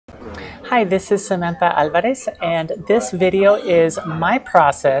Hi, this is Samantha Alvarez, and this video is my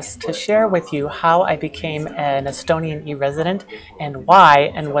process to share with you how I became an Estonian e-resident and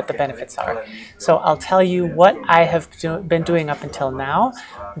why and what the benefits are. So I'll tell you what I have been doing up until now,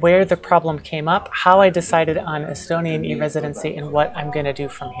 where the problem came up, how I decided on Estonian e-residency, and what I'm going to do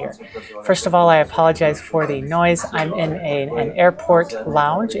from here. First of all, I apologize for the noise. I'm in an airport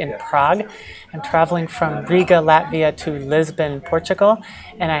lounge in Prague. I'm traveling from Riga, Latvia to Lisbon, Portugal,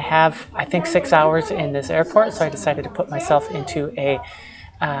 and I have, I think, 6 hours in this airport, so I decided to put myself into a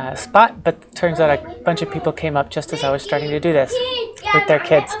spot, but it turns out a bunch of people came up just as I was starting to do this with their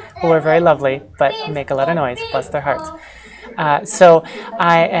kids, who are very lovely, but make a lot of noise, bless their hearts. So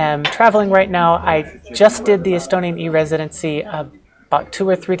I am traveling right now. I just did the Estonian e-residency about 2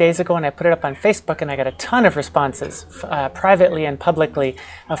 or 3 days ago, and I put it up on Facebook, and I got a ton of responses privately and publicly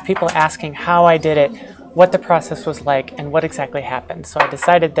of people asking how I did it, what the process was like, and what exactly happened. So I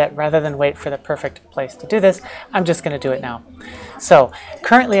decided that rather than wait for the perfect place to do this, I'm just going to do it now. So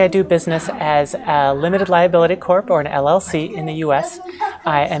currently I do business as a limited liability corp, or an LLC, in the US.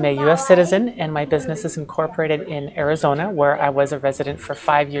 I am a US citizen, and my business is incorporated in Arizona, where I was a resident for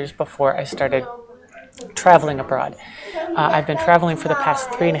 5 years before I started traveling abroad. I've been traveling for the past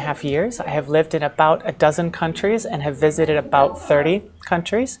 3.5 years. I have lived in about a dozen countries and have visited about 30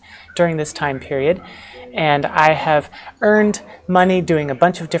 countries during this time period. And I have earned money doing a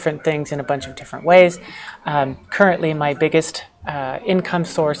bunch of different things in a bunch of different ways. Currently, my biggest income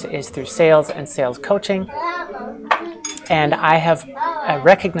source is through sales and sales coaching. And I have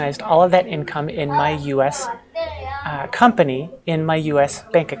recognized all of that income in my U.S. Company, in my U.S.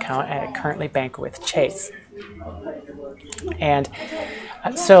 bank account. I currently bank with Chase. And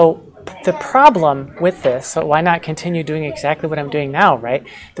so the problem with this, so why not continue doing exactly what I'm doing now, right?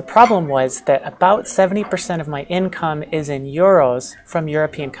 The problem was that about 70% of my income is in euros from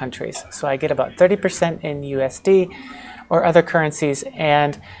European countries. So I get about 30% in USD or other currencies,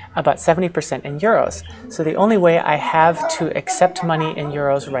 and about 70% in euros. So the only way I have to accept money in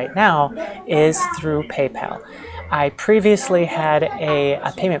euros right now is through PayPal. I previously had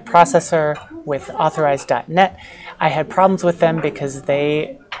a payment processor with Authorize.net. I had problems with them because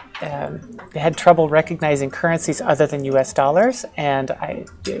they had trouble recognizing currencies other than US dollars, and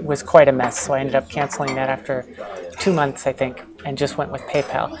it was quite a mess. So I ended up canceling that after 2 months, I think, and just went with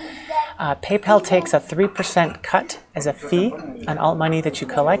PayPal. PayPal takes a 3% cut as a fee on all money that you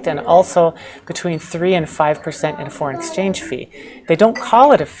collect, and also between 3 and 5% in a foreign exchange fee. They don't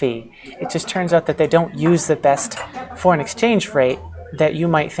call it a fee. It just turns out that they don't use the best foreign exchange rate that you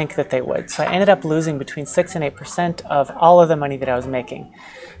might think that they would. So I ended up losing between 6 and 8% of all of the money that I was making.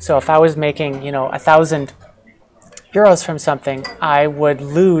 So if I was making, 1,000 euros from something, I would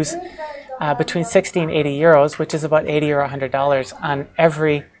lose between 60 and 80 euros, which is about $80 or $100 on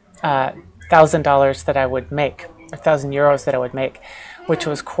every $1,000 that I would make, or 1,000 euros that I would make, which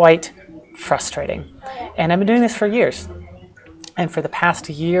was quite frustrating. And I've been doing this for years. And for the past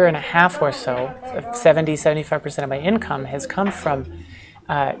year and a half or so, 70–75% of my income has come from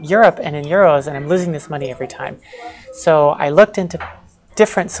Europe and in euros, and I'm losing this money every time. So I looked into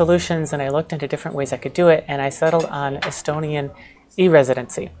different solutions, and I looked into different ways I could do it, and I settled on Estonian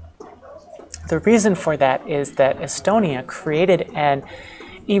e-residency. The reason for that is that Estonia created an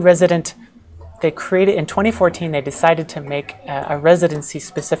e-resident. They created in 2014. They decided to make a residency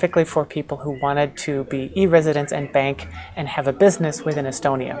specifically for people who wanted to be e-residents and bank and have a business within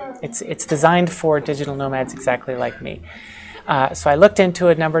Estonia. It's designed for digital nomads exactly like me. So I looked into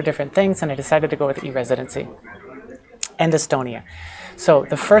a number of different things, and I decided to go with e-residency and Estonia. So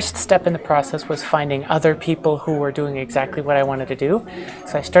the first step in the process was finding other people who were doing exactly what I wanted to do.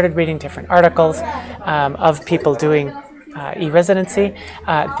 So I started reading different articles of people doing e-residency,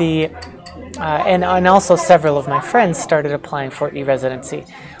 and also several of my friends started applying for e-residency.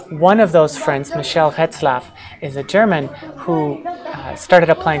 One of those friends, Michelle Hetzlaff, is a German who started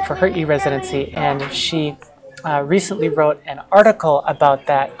applying for her e-residency, and she recently wrote an article about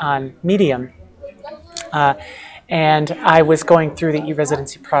that on Medium. And I was going through the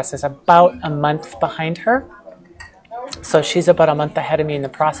e-residency process about a month behind her. So she's about a month ahead of me in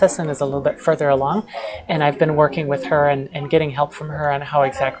the process and is a little bit further along. And I've been working with her and getting help from her on how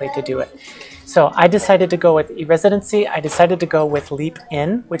exactly to do it. So I decided to go with e-residency. I decided to go with Leap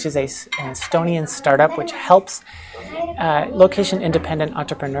In, which is an Estonian startup which helps location-independent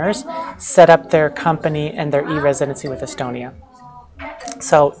entrepreneurs set up their company and their e-residency with Estonia.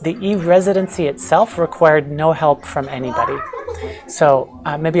 So the e-residency itself required no help from anybody. So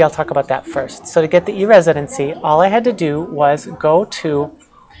maybe I'll talk about that first. So to get the e-residency, all I had to do was go to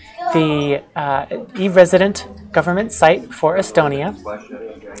the e-resident government site for Estonia,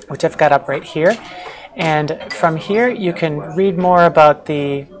 which I've got up right here. And from here, you can read more about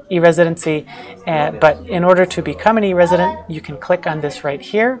the e-residency, but in order to become an e-resident, you can click on this right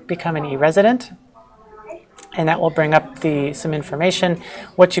here, become an e-resident, and that will bring up some information,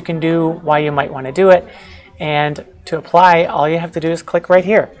 what you can do, why you might want to do it. And to apply, all you have to do is click right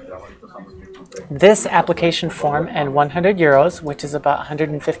here. This application form and 100 euros, which is about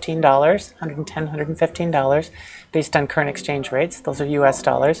 $115, $110, $115, based on current exchange rates, those are US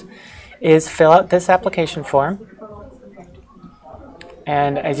dollars, is fill out this application form.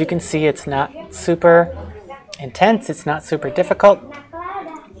 And as you can see, it's not super intense, it's not super difficult.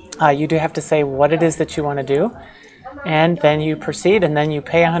 You do have to say what it is that you want to do, and then you proceed, and then you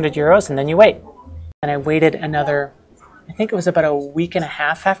pay 100 euros, and then you wait. And I waited another, I think it was about a week and a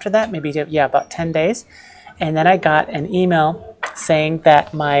half after that, maybe, yeah, about 10 days. And then I got an email saying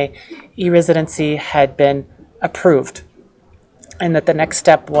that my e-residency had been approved, and that the next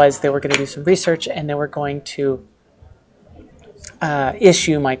step was they were going to do some research and they were going to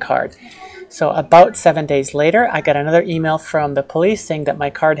issue my card. So about 7 days later, I got another email from the police saying that my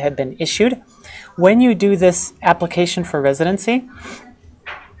card had been issued. When you do this application for residency,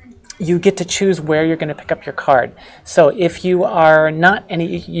 you get to choose where you're going to pick up your card. So if you are not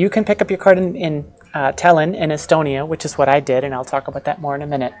you can pick up your card in Tallinn in Estonia, which is what I did, and I'll talk about that more in a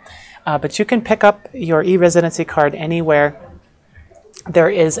minute. But you can pick up your e-residency card anywhere there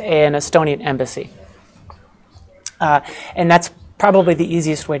is an Estonian embassy. And that's probably the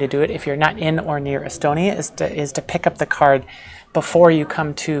easiest way to do it if you're not in or near Estonia, is to pick up the card before you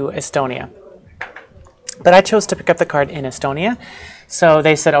come to Estonia. But I chose to pick up the card in Estonia. So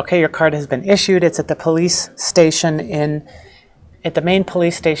they said, okay, your card has been issued. It's at the police station at the main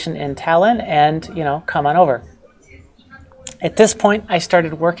police station in Tallinn, and, you know, come on over. At this point, I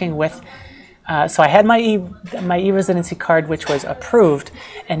started working with, so I had my e-residency card, which was approved,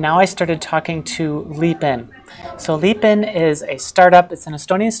 and now I started talking to Leap-In. So Leap-In is a startup. It's an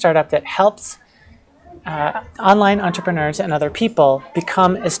Estonian startup that helps online entrepreneurs and other people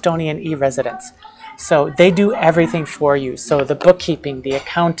become Estonian e-residents. So they do everything for you. So the bookkeeping, the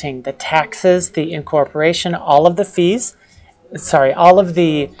accounting, the taxes, the incorporation, all of the fees, all of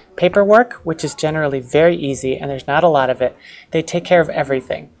the paperwork, which is generally very easy, and there's not a lot of it. They take care of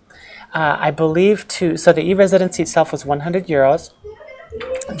everything. I believe so the e-residency itself was 100 euros.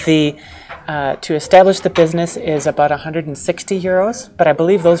 To establish the business is about 160 euros, but I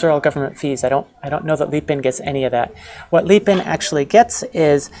believe those are all government fees. I don't know that Leap-In gets any of that. What Leap-In actually gets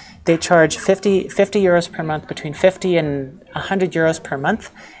is they charge 50 euros per month, between 50 and 100 euros per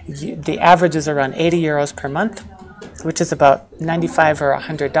month. The average is around 80 euros per month, which is about $95 or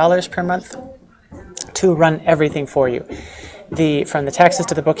 $100 per month to run everything for you. From the taxes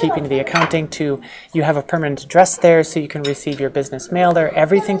to the bookkeeping to the accounting to you have a permanent address there so you can receive your business mail there.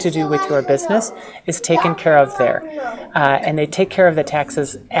 Everything to do with your business is taken care of there. And they take care of the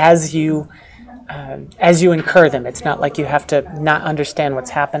taxes as you incur them. It's not like you have to not understand what's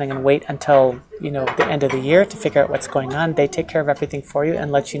happening and wait until, you know, the end of the year to figure out what's going on. They take care of everything for you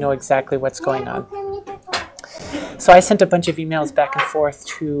and let you know exactly what's going on. So I sent a bunch of emails back and forth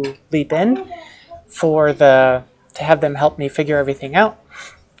to Leap-In to have them help me figure everything out.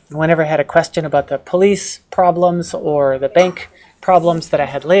 Whenever I had a question about the police problems or the bank problems that I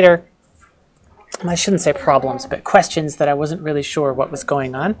had later, I shouldn't say problems, but questions that I wasn't really sure what was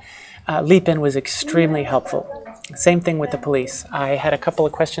going on, Leap-In was extremely helpful. Same thing with the police. I had a couple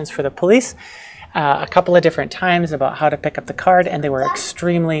of questions for the police a couple of different times about how to pick up the card, and they were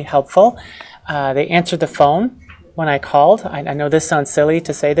extremely helpful. They answered the phone when I called. I know this sounds silly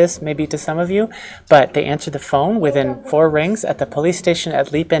to say this, maybe to some of you, but they answered the phone within 4 rings at the police station,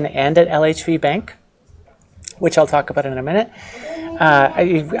 at Leap-In, and at LHV Bank, which I'll talk about in a minute.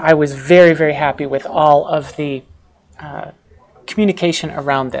 I was very, very happy with all of the communication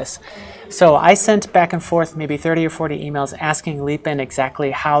around this. So I sent back and forth maybe 30 or 40 emails asking Leap-In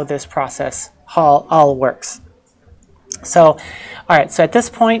exactly how this process all works. So, all right, so at this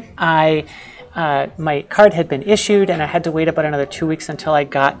point, my card had been issued, and I had to wait about another 2 weeks until I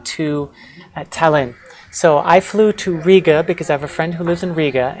got to Tallinn. So I flew to Riga because I have a friend who lives in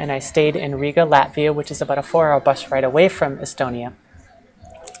Riga, and I stayed in Riga, Latvia, which is about a 4-hour bus ride away from Estonia.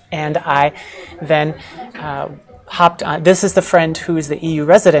 And I then hopped on. This is the friend who is the EU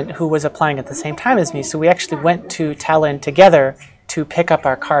resident who was applying at the same time as me. So we actually went to Tallinn together to pick up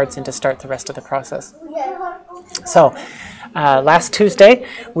our cards and to start the rest of the process. So last Tuesday,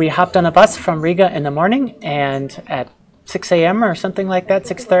 we hopped on a bus from Riga in the morning, and at 6 a.m. or something like that,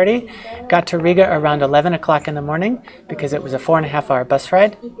 6:30. Got to Riga around 11 o'clock in the morning because it was a 4.5-hour bus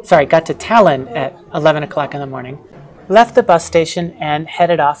ride. Sorry, got to Tallinn at 11 o'clock in the morning. Left the bus station and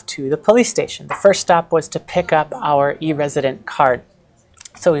headed off to the police station. The first stop was to pick up our e-resident card.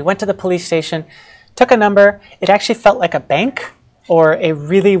 So we went to the police station, took a number. It actually felt like a bank or a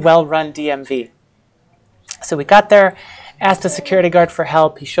really well-run DMV. So we got there, asked the security guard for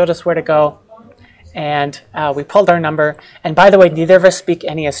help. He showed us where to go, and we pulled our number. And by the way, neither of us speak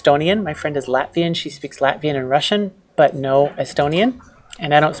any Estonian. My friend is Latvian. She speaks Latvian and Russian, but no Estonian.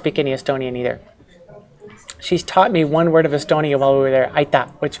 And I don't speak any Estonian either. She's taught me one word of Estonia while we were there,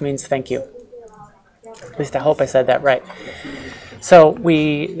 aita, which means thank you. At least I hope I said that right. So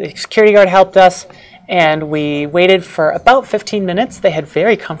the security guard helped us, and we waited for about 15 minutes. They had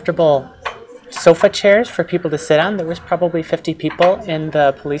very comfortable sofa chairs for people to sit on. There was probably 50 people in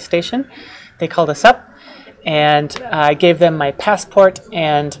the police station. They called us up, and I gave them my passport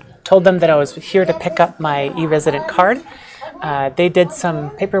and told them that I was here to pick up my e-resident card. They did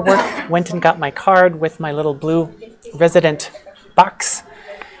some paperwork, went and got my card with my little blue resident box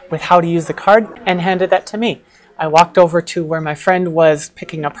with how to use the card, and handed that to me. I walked over to where my friend was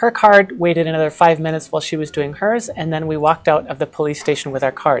picking up her card, waited another 5 minutes while she was doing hers, and then we walked out of the police station with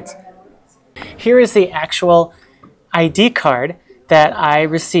our cards. Here is the actual ID card that I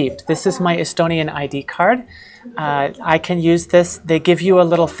received. This is my Estonian ID card. I can use this. They give you a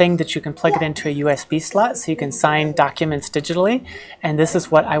little thing that you can plug it into a USB slot so you can sign documents digitally. And this is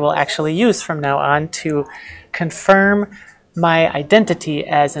what I will actually use from now on to confirm my identity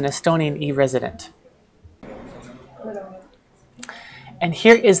as an Estonian e-resident. And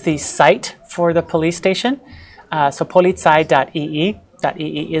here is the site for the police station. So politsai.ee.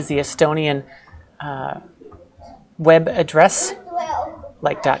 .ee is the Estonian web address,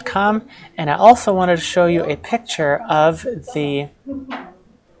 like .com. And I also wanted to show you a picture of the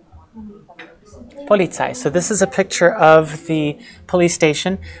politsai. So this is a picture of the police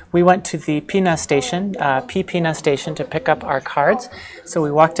station. We went to the Pina station, Pina station, to pick up our cards. So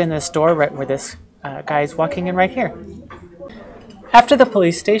we walked in this door right where this guy is walking in right here. After the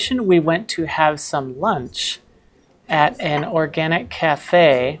police station, we went to have some lunch at an organic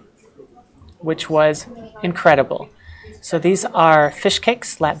cafe, which was incredible. So these are fish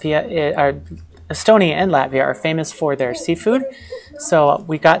cakes. Estonia and Latvia are famous for their seafood. So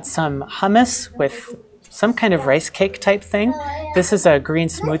we got some hummus with some kind of rice cake type thing. This is a green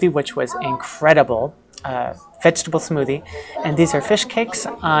smoothie, which was incredible, vegetable smoothie. And these are fish cakes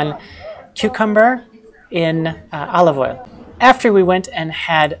on cucumber in olive oil. After we went and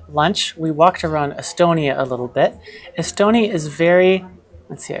had lunch, we walked around Estonia a little bit. Estonia is very,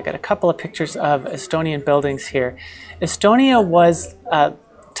 let's see, I got a couple of pictures of Estonian buildings here. Estonia was,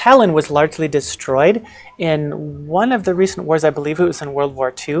 Tallinn was largely destroyed in one of the recent wars. I believe it was in World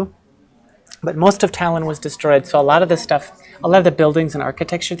War II. But most of Tallinn was destroyed, so a lot of the stuff, a lot of the buildings and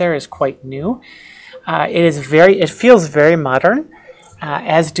architecture there is quite new. It feels very modern.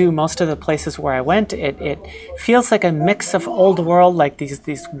 As do most of the places where I went. It feels like a mix of old world, like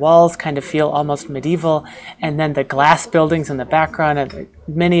these walls kind of feel almost medieval, and then the glass buildings in the background, and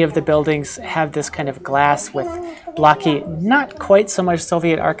many of the buildings have this kind of glass with blocky, not quite so much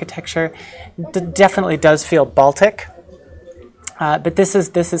Soviet architecture. It definitely does feel Baltic, but this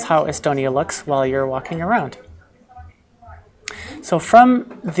is how Estonia looks while you're walking around. So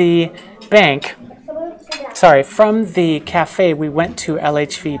from the cafe, we went to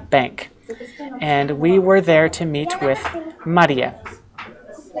LHV Bank, and we were there to meet with Maria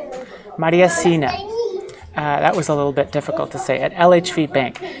Sina. That was a little bit difficult to say, at LHV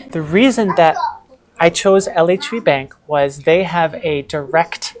Bank. The reason that I chose LHV Bank was they have a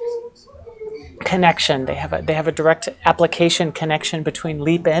direct connection. They have a direct application connection between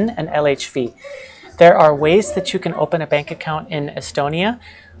LeapIn and LHV. There are ways that you can open a bank account in Estonia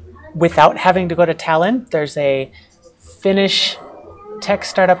without having to go to Tallinn. There's a Finnish tech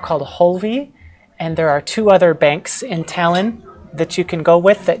startup called Holvi, and there are 2 other banks in Tallinn that you can go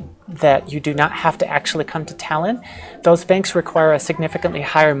with that you do not have to actually come to Tallinn. Those banks require a significantly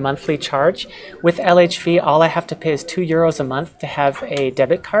higher monthly charge. With LHV, all I have to pay is €2 a month to have a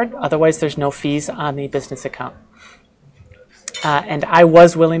debit card. Otherwise, there's no fees on the business account. And I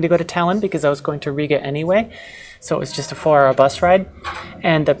was willing to go to Tallinn because I was going to Riga anyway. So it was just a 4-hour bus ride,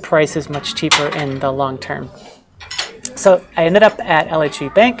 and the price is much cheaper in the long term. So I ended up at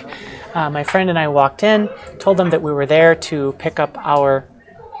LHV Bank. My friend and I walked in, told them that we were there to pick up our,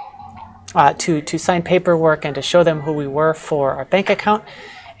 to sign paperwork and to show them who we were for our bank account.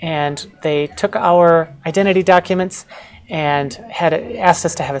 And they took our identity documents and had asked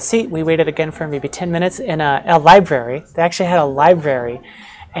us to have a seat. We waited again for maybe 10 minutes in a library. They actually had a library.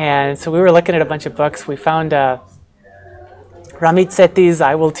 And so we were looking at a bunch of books. We found Ramit Sethi's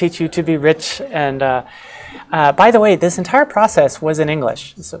I Will Teach You to Be Rich. And by the way, this entire process was in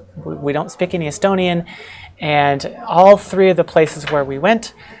English. So we don't speak any Estonian. And all three of the places where we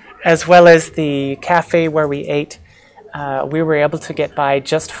went, as well as the cafe where we ate, we were able to get by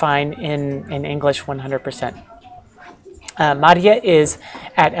just fine in English 100%. Maria is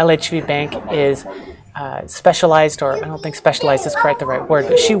at LHV Bank, is specialized, or I don't think specialized is quite the right word,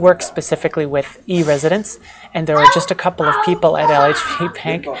 but she works specifically with e-residents, and there are just a couple of people at LHV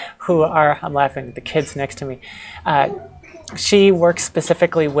Bank who are, I'm laughing at the kids next to me, she works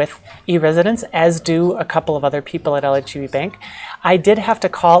specifically with e-residents, as do a couple of other people at LHV Bank. I did have to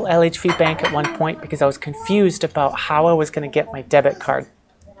call LHV Bank at one point because I was confused about how I was going to get my debit card.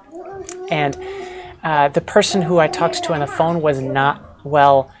 And the person who I talked to on the phone was not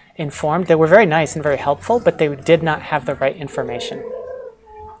well informed. They were very nice and very helpful, but they did not have the right information.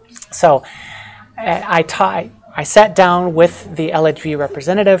 So I sat down with the LHV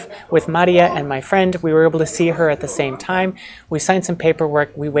representative, with Maria and my friend. We were able to see her at the same time. We signed some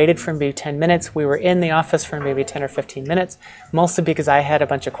paperwork. We waited for maybe 10 minutes. We were in the office for maybe 10 or 15 minutes, mostly because I had a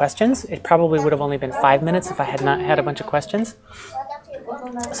bunch of questions. It probably would have only been 5 minutes if I had not had a bunch of questions.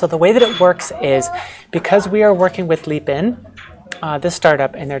 So the way that it works is, because we are working with LeapIn, this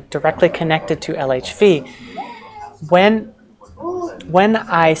startup, and they're directly connected to LHV, when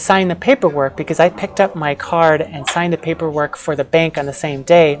I sign the paperwork, because I picked up my card and signed the paperwork for the bank on the same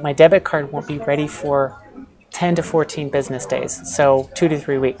day, my debit card won't be ready for 10 to 14 business days, so 2 to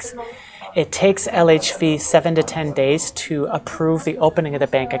 3 weeks. It takes LHV 7 to 10 days to approve the opening of the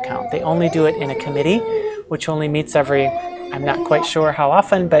bank account. They only do it in a committee, which only meets every, I'm not quite sure how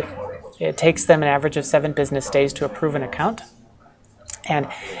often, but it takes them an average of 7 business days to approve an account. And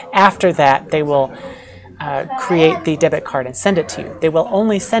after that, they will create the debit card and send it to you. They will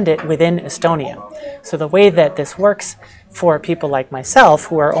only send it within Estonia. So the way that this works for people like myself,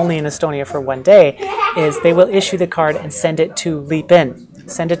 who are only in Estonia for 1 day, is they will issue the card and send it to LeapIn.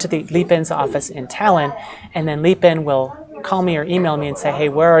 Send it to the LeapIn's office in Tallinn, and then LeapIn will call me or email me and say, hey,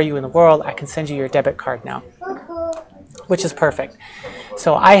 where are you in the world? I can send you your debit card now, which is perfect.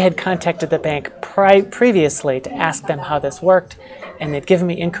 So I had contacted the bank previously to ask them how this worked, and they'd given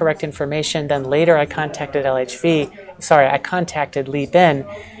me incorrect information. Then later I contacted I contacted LeapIn,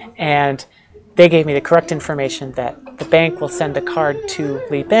 and they gave me the correct information that the bank will send the card to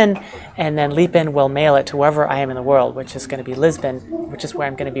LeapIn, and then LeapIn will mail it to wherever I am in the world, which is going to be Lisbon, which is where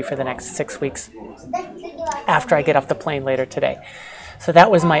I'm going to be for the next 6 weeks after I get off the plane later today. So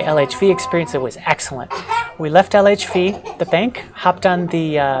that was my LHV experience. It was excellent. We left LHV, the bank, hopped on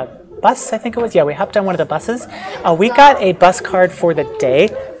the bus, I think it was. Yeah, we hopped on one of the buses. We got a bus card for the day,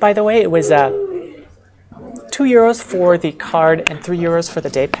 by the way. It was €2 for the card and €3 for the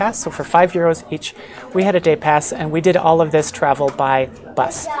day pass. So for €5 each, we had a day pass, and we did all of this travel by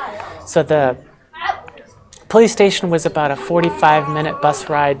bus. So the police station was about a 45-minute bus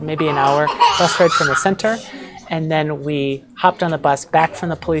ride, maybe an hour bus ride from the center. And then we hopped on the bus back from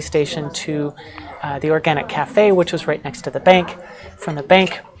the police station to the Organic Cafe, which was right next to the bank. From the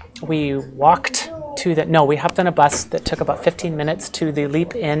bank, we walked to the, no, we hopped on a bus that took about 15 minutes to the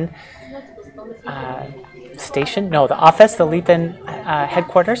LeapIn station, no, the office, the LeapIn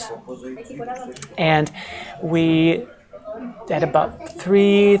headquarters. And we, at about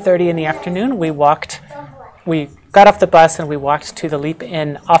 3:30 in the afternoon, we got off the bus and we walked to the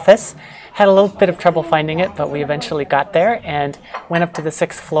LeapIn office. Had a little bit of trouble finding it, but we eventually got there and went up to the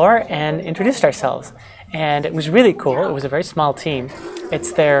 6th floor and introduced ourselves. And it was really cool. It was a very small team.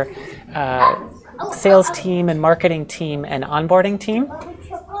 It's their sales team and marketing team and onboarding team.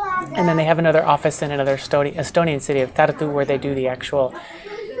 And then they have another office in another Estonian city of Tartu, where they do the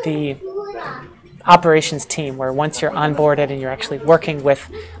operations team, where once you're onboarded and you're actually working with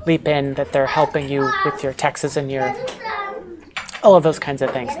LeapIn, that they're helping you with your taxes and all of those kinds of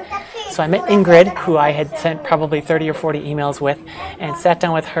things. So I met Ingrid, who I had sent probably 30 or 40 emails with, and sat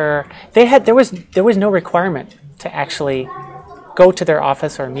down with her. There was no requirement to actually go to their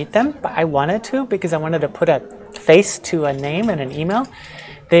office or meet them, but I wanted to, because I wanted to put a face to a name and an email.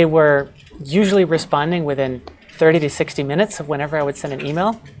 They were usually responding within 30 to 60 minutes of whenever I would send an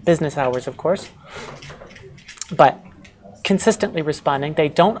email, business hours, of course, but consistently responding. They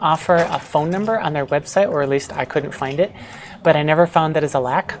don't offer a phone number on their website, or at least I couldn't find it, but I never found that as a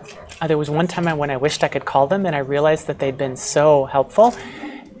lack. There was one time when I wished I could call them, and I realized that they'd been so helpful.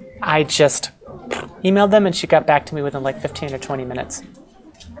 I just emailed them, and she got back to me within like 15 or 20 minutes.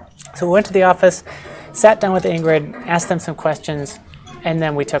 So we went to the office, sat down with Ingrid, asked them some questions, and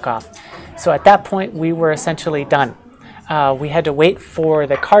then we took off. So at that point, we were essentially done. We had to wait for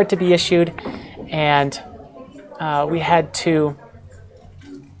the card to be issued, and we had to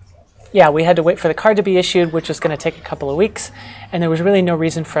wait for the card to be issued, which was going to take a couple of weeks, and there was really no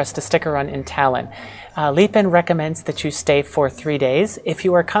reason for us to stick around in Tallinn. Lipen recommends that you stay for 3 days. If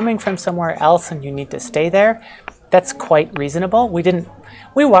you are coming from somewhere else and you need to stay there, that's quite reasonable. We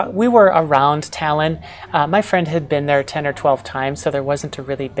were around Tallinn. My friend had been there 10 or 12 times, so there wasn't a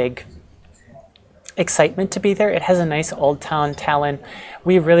really big excitement to be there. It has a nice old town, Tallinn.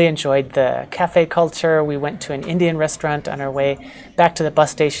 We really enjoyed the cafe culture. We went to an Indian restaurant on our way back to the bus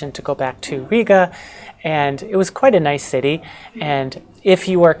station to go back to Riga, and it was quite a nice city. And if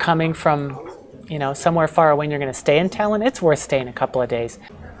you are coming from, somewhere far away and you're going to stay in Tallinn, it's worth staying a couple of days.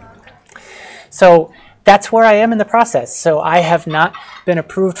 So that's where I am in the process. So I have not been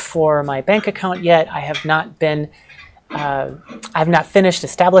approved for my bank account yet. I have not been I've not finished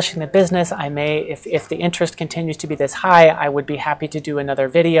establishing the business. I may, if the interest continues to be this high, I would be happy to do another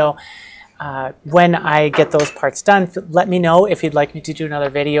video. When I get those parts done, let me know if you'd like me to do another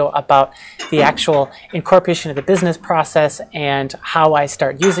video about the actual incorporation of the business process and how I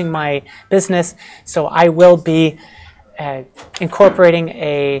start using my business. So I will be incorporating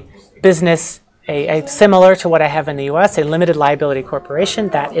a business similar to what I have in the US, a limited liability corporation.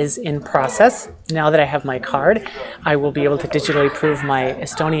 That is in process. Now that I have my card, I will be able to digitally prove my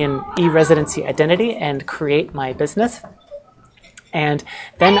Estonian e-residency identity and create my business. And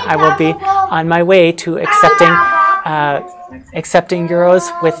then I will be on my way to accepting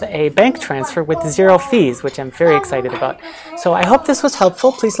euros with a bank transfer with 0 fees, which I'm very excited about. So I hope this was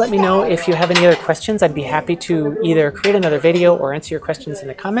helpful. Please let me know if you have any other questions. I'd be happy to either create another video or answer your questions in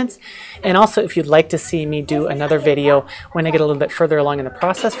the comments. And also, if you'd like to see me do another video when I get a little bit further along in the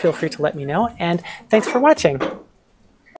process, feel free to let me know. And thanks for watching.